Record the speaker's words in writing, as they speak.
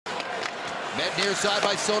Met near side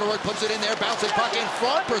by Soderberg, puts it in there, bouncing puck in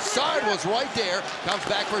front. Broussard was right there. Comes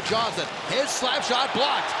back for Johnson. His slap shot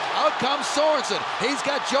blocked. Out comes Sorensen. He's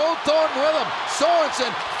got Joe Thornton with him.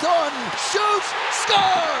 Sorensen, Thornton shoots,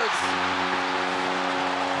 scores!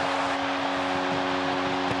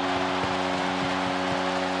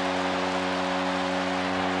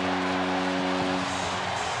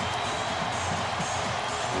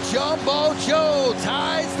 Jumbo Joe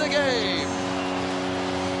ties the game.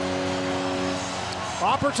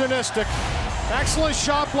 Opportunistic. Excellent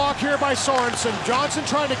shot block here by Sorensen. Johnson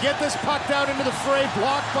trying to get this puck down into the fray,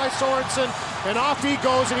 blocked by Sorensen, and off he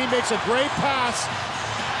goes, and he makes a great pass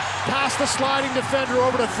past the sliding defender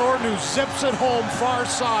over to Thornton, who zips it home far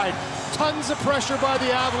side. Tons of pressure by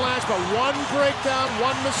the Avalanche, but one breakdown,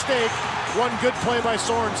 one mistake, one good play by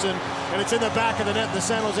Sorensen, and it's in the back of the net. The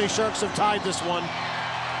San Jose Sharks have tied this one.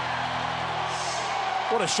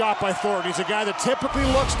 What a shot by Thornton. He's a guy that typically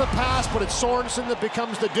looks to pass, but it's Sorensen that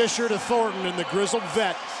becomes the disher to Thornton, and the grizzled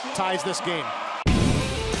vet ties this game.